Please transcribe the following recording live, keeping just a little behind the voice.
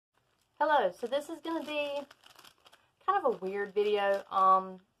Hello, so this is going to be kind of a weird video,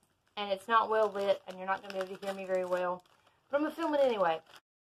 and it's not well lit, and you're not going to be able to hear me very well, but I'm going to film it anyway.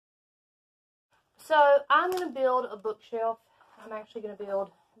 So, I'm going to build a bookshelf. I'm actually going to build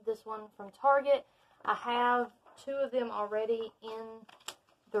this one from Target. I have two of them already in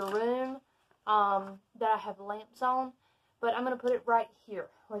the room that I have lamps on, but I'm going to put it right here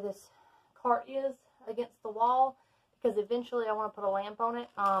where this cart is against the wall, because eventually I want to put a lamp on it.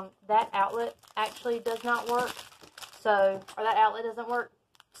 That outlet actually does not work, or that outlet doesn't work.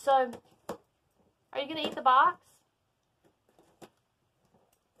 So, are you going to eat the box?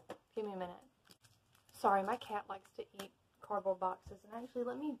 Give me a minute. Sorry, my cat likes to eat cardboard boxes, and actually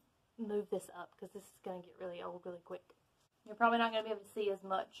let me move this up, because this is going to get really old really quick. You're probably not going to be able to see as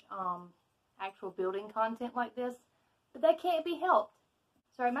much actual building content like this, but that can't be helped.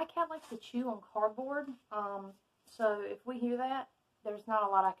 Sorry, my cat likes to chew on cardboard, so if we hear that, there's not a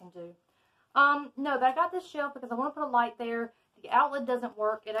lot I can do. No, but I got this shelf because I want to put a light there. The outlet doesn't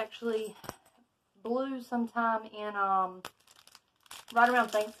work. It actually blew sometime in, right around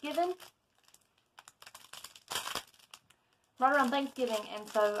Thanksgiving. And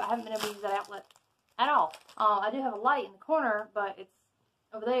so I haven't been able to use that outlet at all. I do have a light in the corner, but it's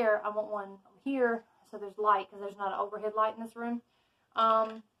over there. I want one over here so there's light, because there's not an overhead light in this room.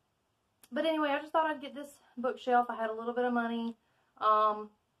 But anyway, I just thought I'd get this bookshelf. I had a little bit of money,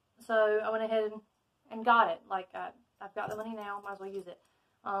 so I went ahead and got it. Like, I've got the money now, might as well use it.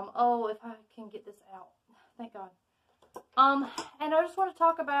 Oh, if I can get this out. Thank God. And I just want to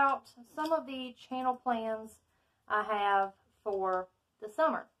talk about some of the channel plans I have for the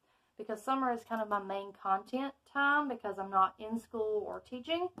summer, because summer is kind of my main content time because I'm not in school or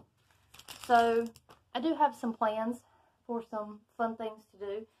teaching. So I do have some plans for some fun things to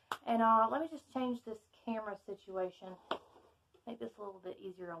do. And let me just change this camera situation. Make this a little bit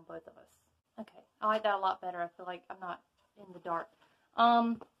easier on both of us. Okay, I like that a lot better. I feel like I'm not in the dark.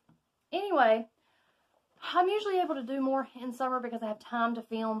 Anyway, I'm usually able to do more in summer because I have time to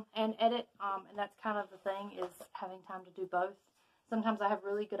film and edit. And that's kind of the thing, is having time to do both. Sometimes I have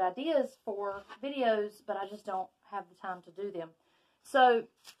really good ideas for videos, but I just don't have the time to do them. So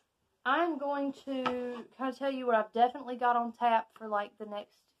I'm going to kind of tell you what I've definitely got on tap for like the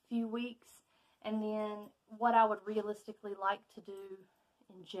next few weeks, and then what I would realistically like to do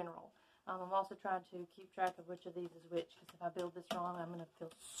in general. I'm also trying to keep track of which of these is which, because if I build this wrong, I'm going to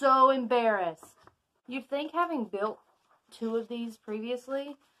feel so embarrassed. You'd think having built two of these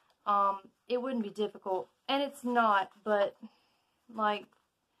previously, it wouldn't be difficult, and it's not, but like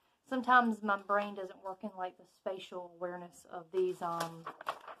sometimes my brain doesn't work in like the spatial awareness of these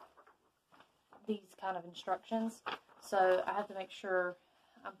kind of instructions, so I have to make sure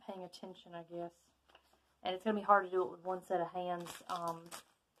I'm paying attention, I guess. And it's going to be hard to do it with one set of hands.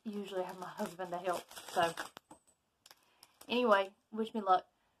 Usually I have my husband to help. So, anyway, wish me luck.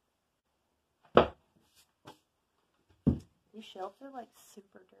 These shelves are like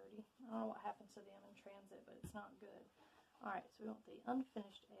super dirty. I don't know what happens to them in transit, but it's not good. Alright, so we want the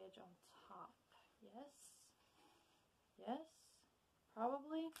unfinished edge on top. Yes. Yes.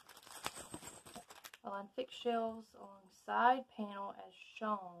 Probably. Align fixed shelves along side panel as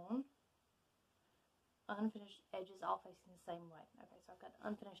shown. Unfinished edges all facing the same way. Okay, so I've got the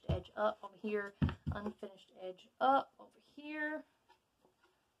unfinished edge up over here, unfinished edge up over here.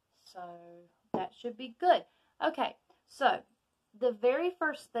 So that should be good. Okay, so the very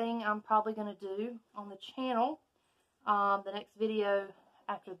first thing I'm probably going to do on the channel, the next video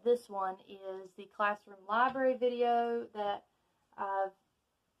after this one, is the classroom library video that I've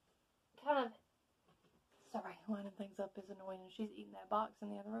kind of... Sorry, lining things up is annoying, and she's eating that box in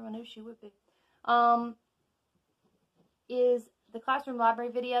the other room. I knew she would be. Is the classroom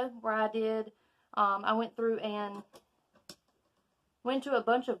library video where I did, I went through and went to a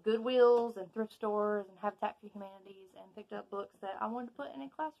bunch of Goodwills and thrift stores and Habitat for Humanities and picked up books that I wanted to put in a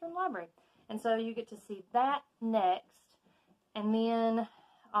classroom library. And so you get to see that next. And then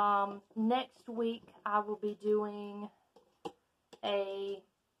next week I will be doing an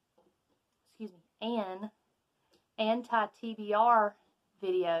anti-TBR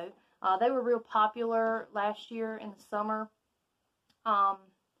video. They were real popular last year in the summer,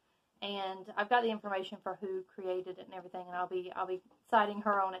 and I've got the information for who created it and everything, and I'll be citing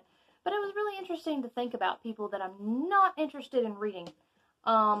her on it. But it was really interesting to think about people that I'm not interested in reading,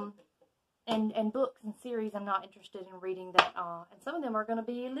 and books and series I'm not interested in reading that, and some of them are going to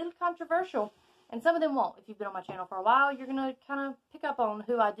be a little controversial, and some of them won't. If you've been on my channel for a while, you're going to kind of pick up on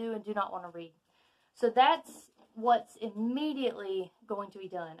who I do and do not want to read. So that's what's immediately going to be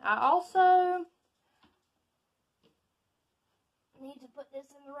done. I also need to put this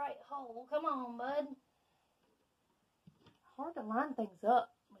in the right hole. Oh, come on, bud. Hard to line things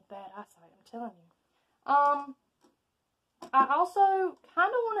up with bad eyesight, I'm telling you. I also kind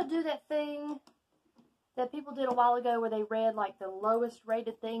of want to do that thing that people did a while ago where they read like the lowest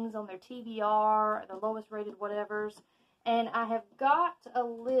rated things on their TBR, the lowest rated whatevers. And I have got a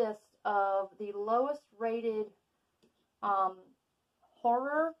list of the lowest rated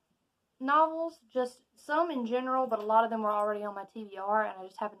horror novels, just some in general, but a lot of them were already on my TBR, and I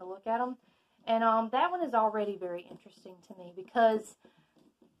just happened to look at them. And that one is already very interesting to me because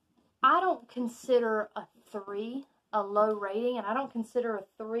I don't consider a 3 a low rating, and I don't consider a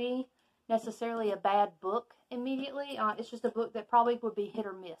 3 necessarily a bad book immediately. It's just a book that probably would be hit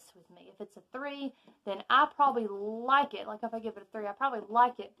or miss with me. If it's a 3, then I probably like it. Like if I give it a 3, I probably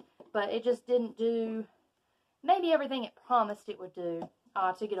like it, but it just didn't do maybe everything it promised it would do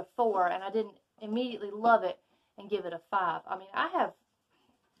to get a 4, and I didn't immediately love it and give it a 5. I mean, I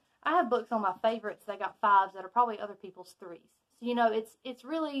have books on my favorites that got 5s that are probably other people's 3s. So, you know, it's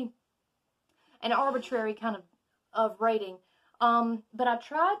really an arbitrary kind of rating. But I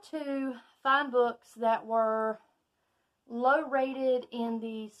tried to find books that were low rated in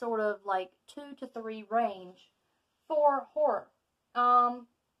the sort of like 2 to 3 range for horror. I'm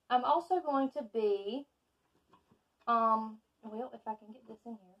also going to be, well, if I can get this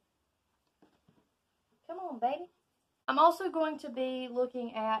in here. Come on, baby. I'm also going to be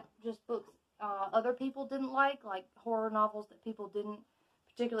looking at just books other people didn't like horror novels that people didn't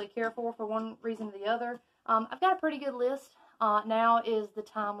particularly care for one reason or the other. I've got a pretty good list. Now is the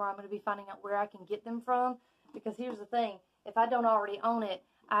time where I'm going to be finding out where I can get them from, because here's the thing. If I don't already own it,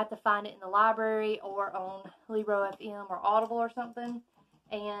 I have to find it in the library or on Libro FM or Audible or something,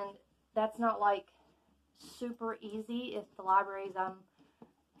 and that's not like super easy if the libraries I'm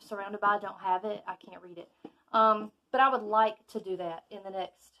surrounded by don't have it. I can't read it. But I would like to do that in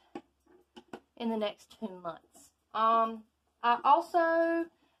the next 2 months. I also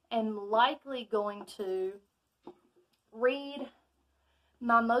am likely going to read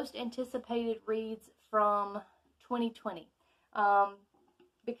my most anticipated reads from 2020.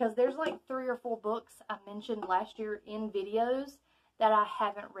 Because there's like 3 or 4 books I mentioned last year in videos that I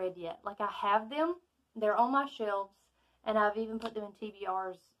haven't read yet. Like, I have them, they're on my shelves, and I've even put them in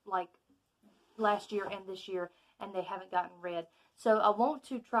TBRs like last year and this year, and they haven't gotten read. So I want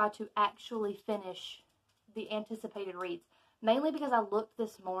to try to actually finish the anticipated reads, mainly because I looked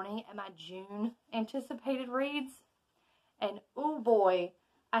this morning at my June anticipated reads, and oh boy,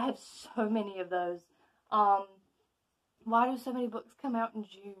 I have so many of those. Why do so many books come out in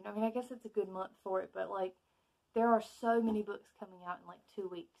June? I mean, I guess it's a good month for it, but like, there are so many books coming out in like 2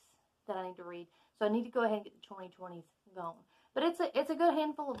 weeks that I need to read. So I need to go ahead and get the 2020s going. But it's a good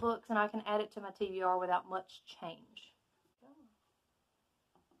handful of books, and I can add it to my TBR without much change.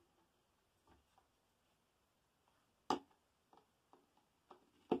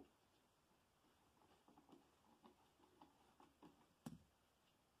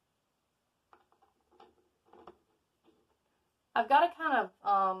 I've got to kind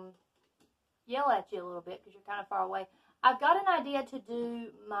of yell at you a little bit because you're kind of far away. I've got an idea to do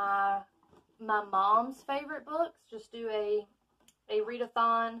my mom's favorite books. Just do a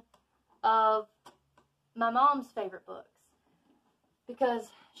readathon of my mom's favorite books,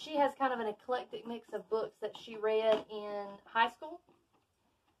 because she has kind of an eclectic mix of books that she read in high school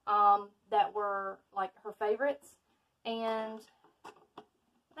that were like her favorites, and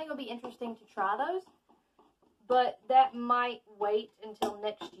I think it'll be interesting to try those. But that might wait until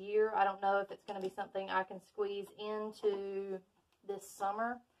next year. I don't know if it's going to be something I can squeeze into this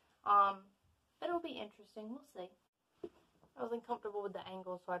summer. But it'll be interesting. We'll see. I was uncomfortable with the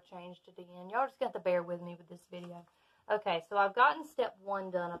angle, so I changed it again. Y'all just got to bear with me with this video. Okay, so I've gotten step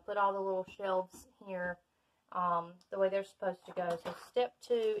 1 done. I put all the little shelves here the way they're supposed to go. So step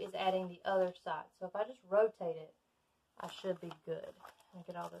 2 is adding the other side. So if I just rotate it, I should be good. And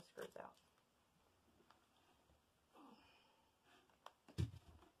get all those screws out.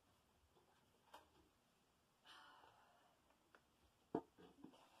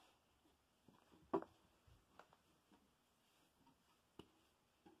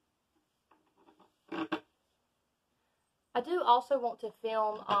 I do also want to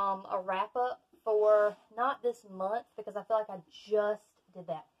film a wrap-up for, not this month, because I feel like I just did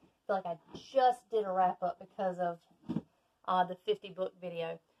that. I feel like I just did a wrap-up because of the 50-book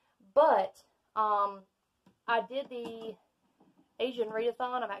video. But I did the Asian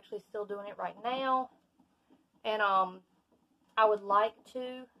readathon. I'm actually still doing it right now. And I would like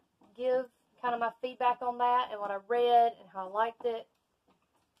to give kind of my feedback on that and what I read and how I liked it,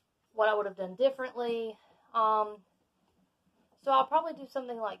 what I would have done differently. So I'll probably do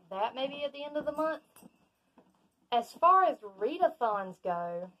something like that maybe at the end of the month. As far as readathons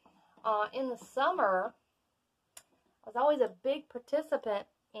go, in the summer, I was always a big participant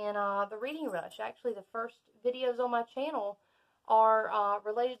in the Reading Rush. Actually, the first videos on my channel are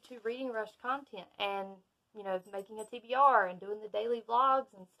related to Reading Rush content and, you know, making a TBR and doing the daily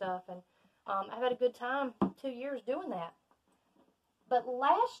vlogs and stuff. And I've had a good time 2 years doing that. But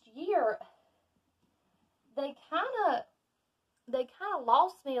last year, they kind of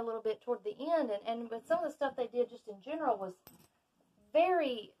lost me a little bit toward the end, and with some of the stuff they did just in general was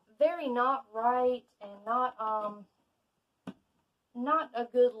very, very not right and not a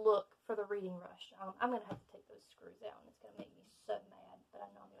good look for the Reading Rush. I'm going to have to take those screws out, and it's going to make me so mad, but I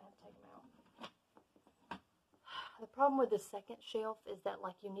know I'm going to have to take them out. The problem with the second shelf is that,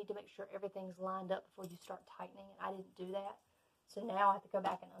 like, you need to make sure everything's lined up before you start tightening, and I didn't do that. So now I have to go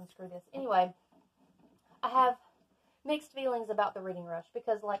back and unscrew this. Anyway, I have mixed feelings about the Reading Rush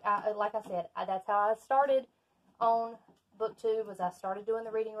because, like I said, that's how I started on BookTube. Was I started doing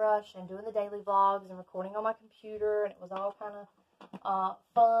the Reading Rush and doing the daily vlogs and recording on my computer, and it was all kind of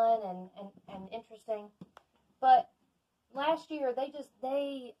fun and interesting. But last year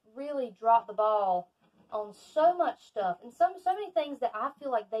they really dropped the ball on so much stuff and so many things that I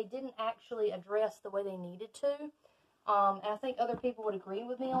feel like they didn't actually address the way they needed to. And I think other people would agree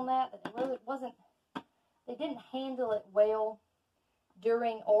with me on that it really wasn't. They didn't handle it well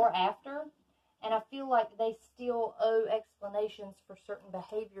during or after, and I feel like they still owe explanations for certain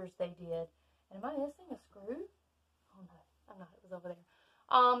behaviors they did. And am I missing a screw? Oh no, I'm not. It was over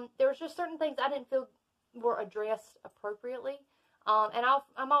there. There was just certain things I didn't feel were addressed appropriately, and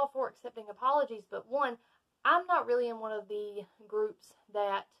I'm all for accepting apologies. But one, I'm not really in one of the groups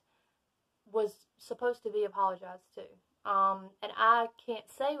that was supposed to be apologized to. And I can't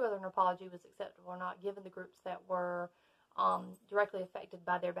say whether an apology was acceptable or not, given the groups that were directly affected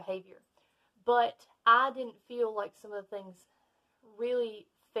by their behavior. But I didn't feel like some of the things really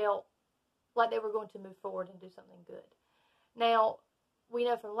felt like they were going to move forward and do something good. Now, we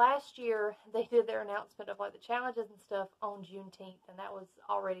know from last year, they did their announcement of like the challenges and stuff on Juneteenth, and that was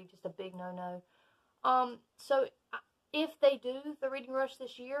already just a big no-no. So if they do the Reading Rush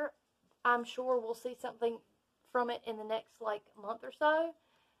this year, I'm sure we'll see something from it in the next like month or so.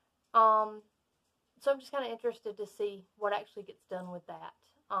 So I'm just kind of interested to see what actually gets done with that.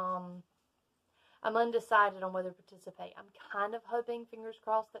 I'm undecided on whether to participate. I'm kind of hoping, fingers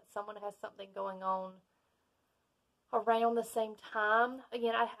crossed, that someone has something going on around the same time.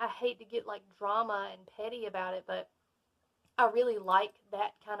 Again, I hate to get like drama and petty about it, but I really like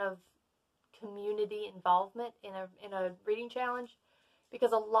that kind of community involvement in a reading challenge.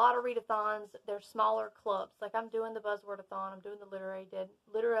 Because a lot of readathons, they're smaller clubs. Like I'm doing the Buzzwordathon, I'm doing the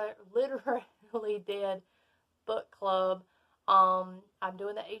Literally Dead book club. I'm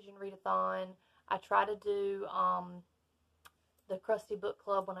doing the Asian readathon. I try to do the Krusty book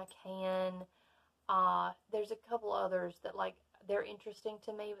club when I can. There's a couple others that like they're interesting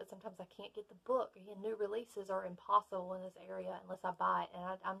to me, but sometimes I can't get the book. Again, new releases are impossible in this area unless I buy it,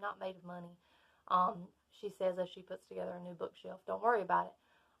 and I'm not made of money. She says as she puts together a new bookshelf. Don't worry about it.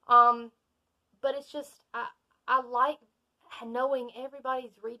 But it's just, I like knowing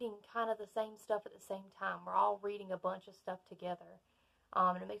everybody's reading kind of the same stuff at the same time. We're all reading a bunch of stuff together.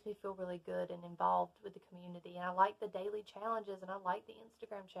 And it makes me feel really good and involved with the community. And I like the daily challenges and I like the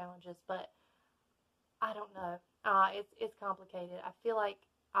Instagram challenges, but I don't know. It's complicated. I feel like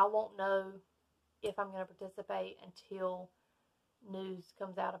I won't know if I'm going to participate until news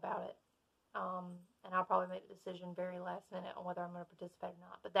comes out about it. And I'll probably make the decision very last minute on whether I'm going to participate or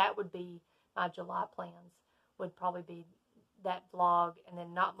not. But that would be my July plans, would probably be that vlog and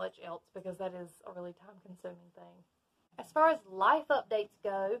then not much else because that is a really time-consuming thing. As far as life updates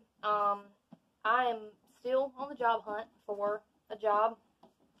go, I am still on the job hunt for a job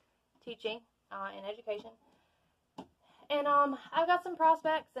teaching in education. And I've got some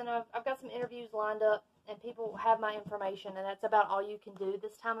prospects and I've got some interviews lined up. And people have my information, and that's about all you can do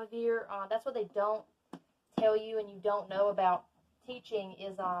this time of year. That's what they don't tell you and you don't know about teaching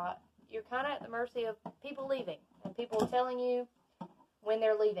is you're kind of at the mercy of people leaving and people telling you when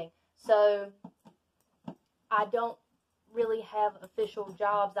they're leaving. So I don't really have official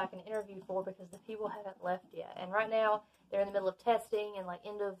jobs I can interview for because the people haven't left yet. And right now they're in the middle of testing and like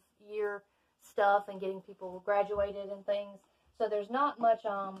end of year stuff and getting people graduated and things. So there's not much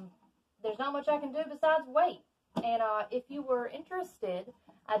I can do besides wait. And if you were interested,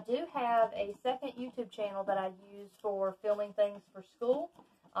 I do have a second YouTube channel that I use for filming things for school.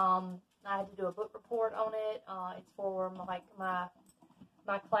 I had to do a book report on it. It's for like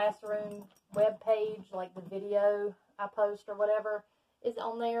my classroom web page, like the video I post or whatever is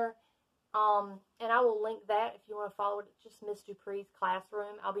on there. And I will link that if you want to follow it. It's just Miss Dupree's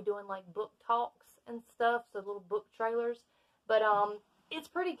Classroom. I'll be doing like book talks and stuff, so little book trailers. But it's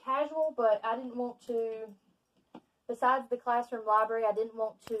pretty casual, but I didn't want to, besides the classroom library, I didn't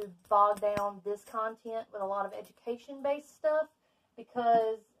want to bog down this content with a lot of education-based stuff,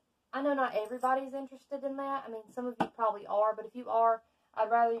 because I know not everybody's interested in that. I mean, some of you probably are, but if you are,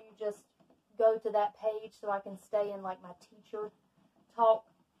 I'd rather you just go to that page so I can stay in like my teacher talk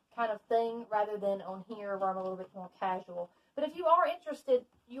kind of thing, rather than on here where I'm a little bit more casual. But if you are interested,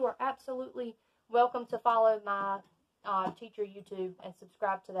 you are absolutely welcome to follow my teacher YouTube and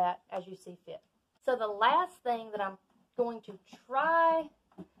subscribe to that as you see fit. So the last thing that I'm going to try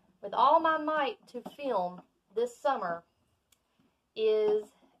with all my might to film this summer is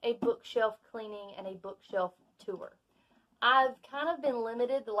a bookshelf cleaning and a bookshelf tour. I've kind of been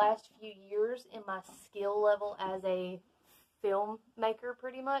limited the last few years in my skill level as a filmmaker,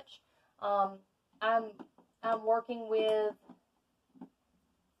 pretty much. I'm working with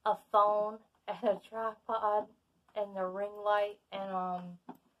a phone and a tripod and the ring light, and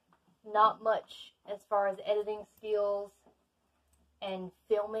not much as far as editing skills and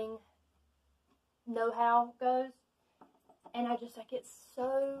filming know-how goes. And I get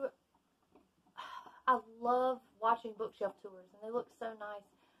so, I love watching bookshelf tours, and they look so nice.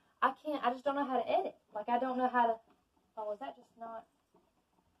 I just don't know how to edit. Like, I don't know how to, oh, is that just not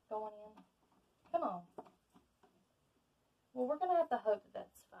going in? Come on. Well, we're going to have to hope that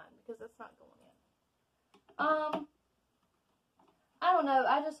that's fine, because that's not going in. I don't know.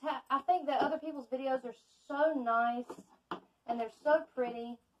 I think that other people's videos are so nice, and they're so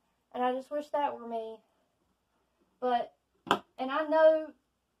pretty, and I just wish that were me. But, and I know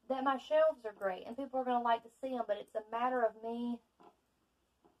that my shelves are great, and people are going to like to see them, but it's a matter of me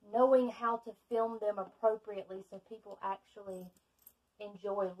knowing how to film them appropriately so people actually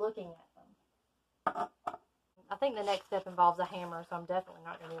enjoy looking at them. I think the next step involves a hammer, so I'm definitely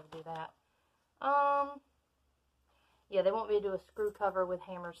not going to be able to do that. Yeah, they want me to do a screw cover with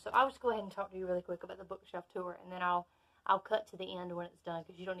hammers, so I'll just go ahead and talk to you really quick about the bookshelf tour, and then I'll cut to the end when it's done,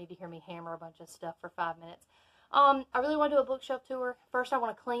 because you don't need to hear me hammer a bunch of stuff for 5 minutes. I really want to do a bookshelf tour. First, I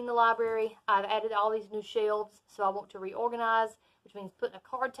want to clean the library. I've added all these new shelves, so I want to reorganize, which means putting a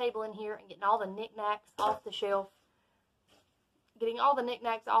card table in here and getting all the knickknacks off the shelf.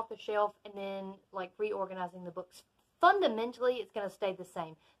 And then, like, reorganizing the books. Fundamentally, it's going to stay the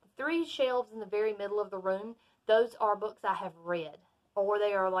same. The 3 shelves in the very middle of the room, those are books I have read, or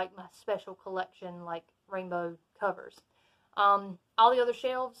they are like my special collection, like rainbow covers. All the other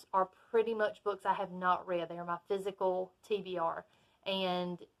shelves are pretty much books I have not read. They are my physical TBR,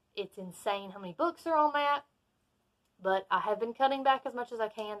 and it's insane how many books are on that, but I have been cutting back as much as I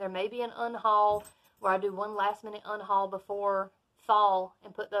can. There may be an unhaul where I do one last minute unhaul before fall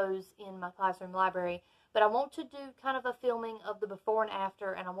and put those in my classroom library, but I want to do kind of a filming of the before and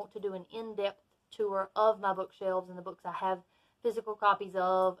after, and I want to do an in-depth tour of my bookshelves and the books I have physical copies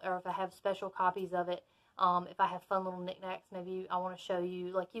of, or if I have special copies of it. If I have fun little knickknacks, maybe I want to show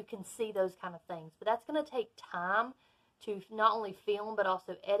you, like, you can see those kind of things. But that's going to take time to not only film but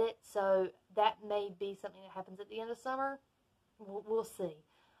also edit, so that may be something that happens at the end of summer. We'll see.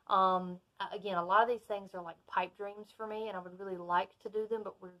 Again, a lot of these things are like pipe dreams for me, and I would really like to do them,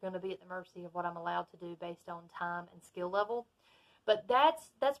 but we're going to be at the mercy of what I'm allowed to do based on time and skill level. But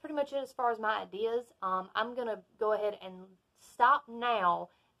that's pretty much it as far as my ideas. I'm going to go ahead and stop now,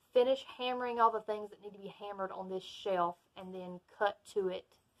 finish hammering all the things that need to be hammered on this shelf, and then cut to it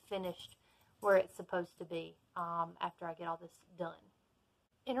finished where it's supposed to be after I get all this done.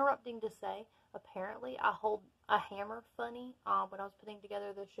 Interrupting to say, apparently I hold a hammer funny when I was putting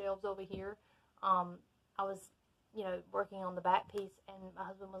together the shelves over here. I was, working on the back piece, and my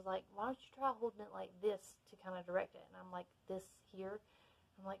husband was like, why don't you try holding it like this to kind of direct it? And I'm like, this here?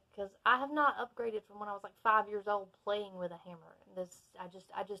 I'm like, because I have not upgraded from when I was like 5 years old playing with a hammer. And I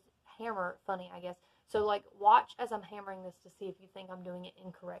just hammer funny, I guess. So, like, watch as I'm hammering this to see if you think I'm doing it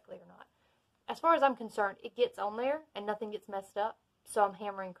incorrectly or not. As far as I'm concerned, it gets on there and nothing gets messed up, so I'm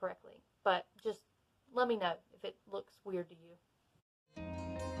hammering correctly. But just let me know if it looks weird to you.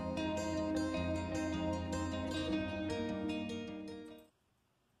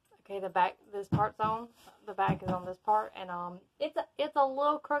 Okay, the back, this part's on. The back is on this part, and it's a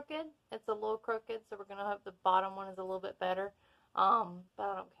little crooked. It's a little crooked, so we're gonna hope the bottom one is a little bit better. But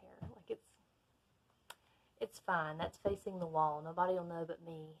I don't care. Like, it's fine. That's facing the wall. Nobody will know but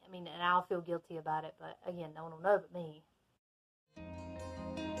me. I mean, and I'll feel guilty about it, but again, no one will know but me.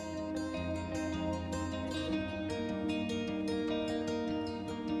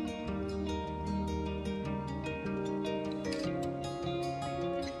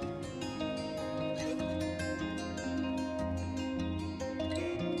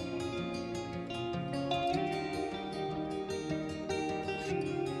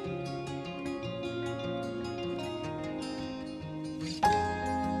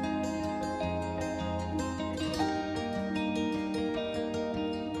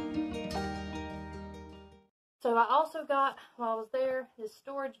 So I also got, while I was there, this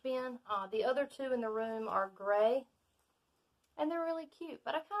storage bin. The other two in the room are gray, and they're really cute.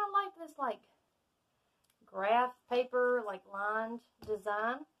 But I kind of like this, like, graph paper, like, lined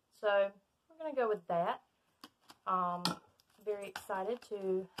design. So we're going to go with that. Very excited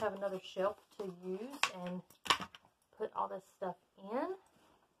to have another shelf to use and put all this stuff in.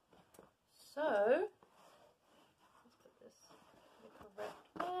 So, let's put this the correct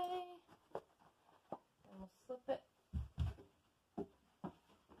way. And we'll slip it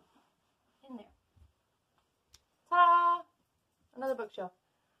in there. Ta-da! Another bookshelf.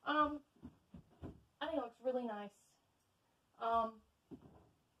 I think it looks really nice. Is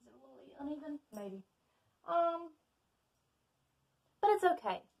it a little uneven? Maybe. But it's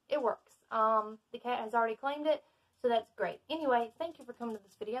okay. It works. The cat has already claimed it, so that's great. Anyway, thank you for coming to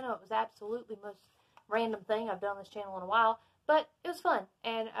this video. I know it was absolutely the most random thing I've done on this channel in a while, but it was fun,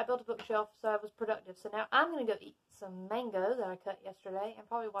 and I built a bookshelf, so I was productive. So now I'm going to go eat some mango that I cut yesterday and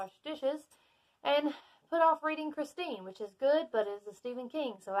probably wash dishes and put off reading Christine, which is good, but it's a Stephen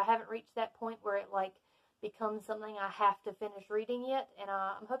King, so I haven't reached that point where it, like, becomes something I have to finish reading yet, and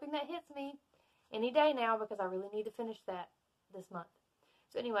I'm hoping that hits me any day now because I really need to finish that this month.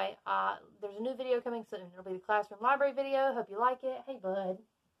 So anyway, there's a new video coming soon. It'll be the classroom library video. Hope you like it. Hey, bud.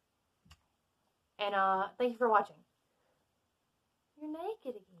 And thank you for watching. You're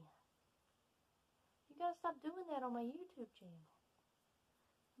naked again. You gotta stop doing that on my YouTube channel.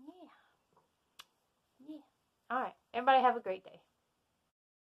 Yeah. Alright. Everybody have a great day.